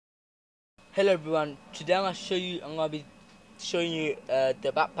Hello everyone, today I'm gonna be showing you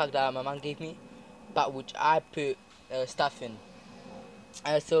the backpack that my mom gave me, but which I put stuff in.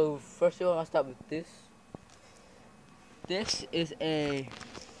 So first of all, I'll start with this. This is a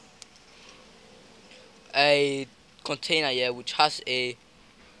container here which has a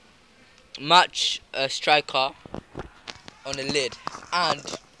match striker on the lid, and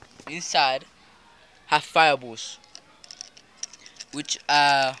inside have fireballs, which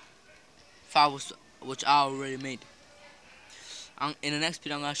fireballs which I already made. And in the next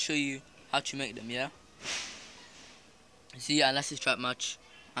video, I'm gonna show you how to make them. Yeah. See, unless it's strap match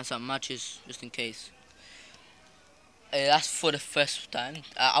and some matches just in case. That's for the first time.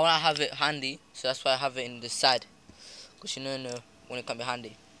 I wanna have it handy, so that's why I have it in the side, cause you know when it can be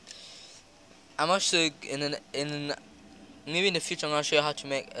handy. I'm also maybe in the future I'm gonna show you how to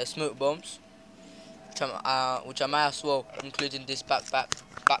make smoke bombs, which I might as well include in this backpack,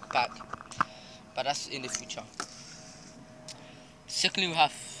 but that's in the future. Secondly, we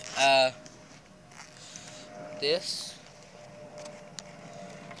have this.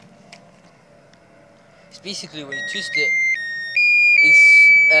 It's basically when you twist it,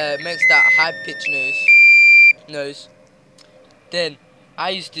 it makes that high pitch noise. Then I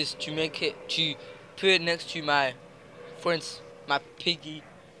use this to put it next to my friend's, my piggy.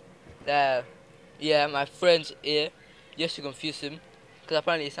 Yeah, my friend's ear, just to confuse him, because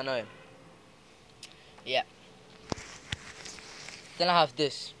apparently it's annoying. Yeah. Then I have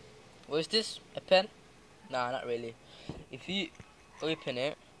this. What is this? A pen? Nah, not really. If you open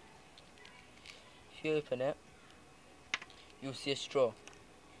it, you'll see a straw.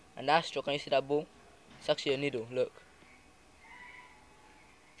 And that straw, can you see that ball? It's actually a needle. Look.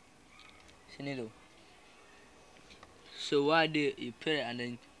 It's a needle. So what I do, you put it and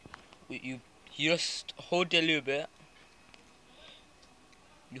then you just hold it a little bit.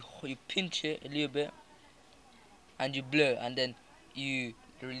 You pinch it a little bit and you blow, and then you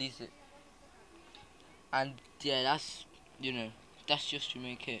release it. And yeah, that's just to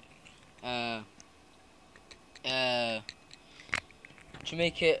make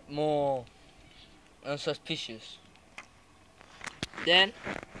it more unsuspicious. Then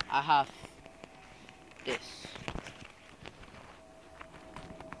I have this.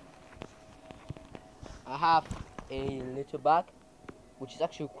 I have a little bag, which is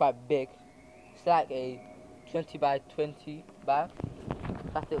actually quite big. It's like a 20 by 20 bag,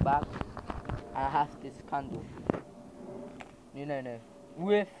 plastic bag, and I have this candle.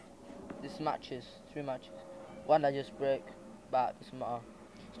 With these matches, 3 matches. One I just broke, but doesn't matter.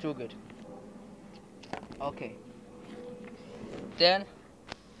 Still good. Okay. Then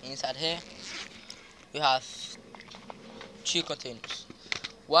inside here we have 2 containers.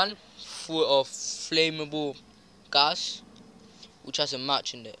 One full of flammable gas, which has a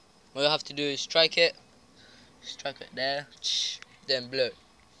match in it. All you have to do is strike it there, then blow.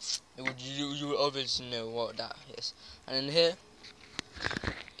 You will obviously know what that is. And in here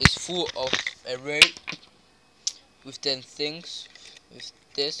is full of a rope with 10 things, with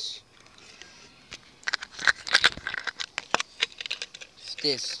this,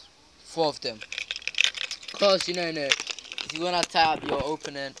 4 of them. Cause if you wanna tie up your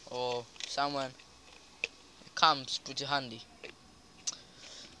opponent or someone, it comes pretty handy.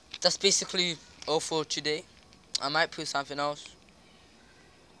 That's basically all for today. I might put something else,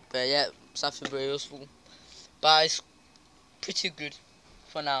 but yeah, something very useful. But it's pretty good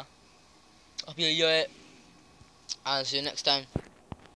for now. Hope you enjoy it, and see you next time.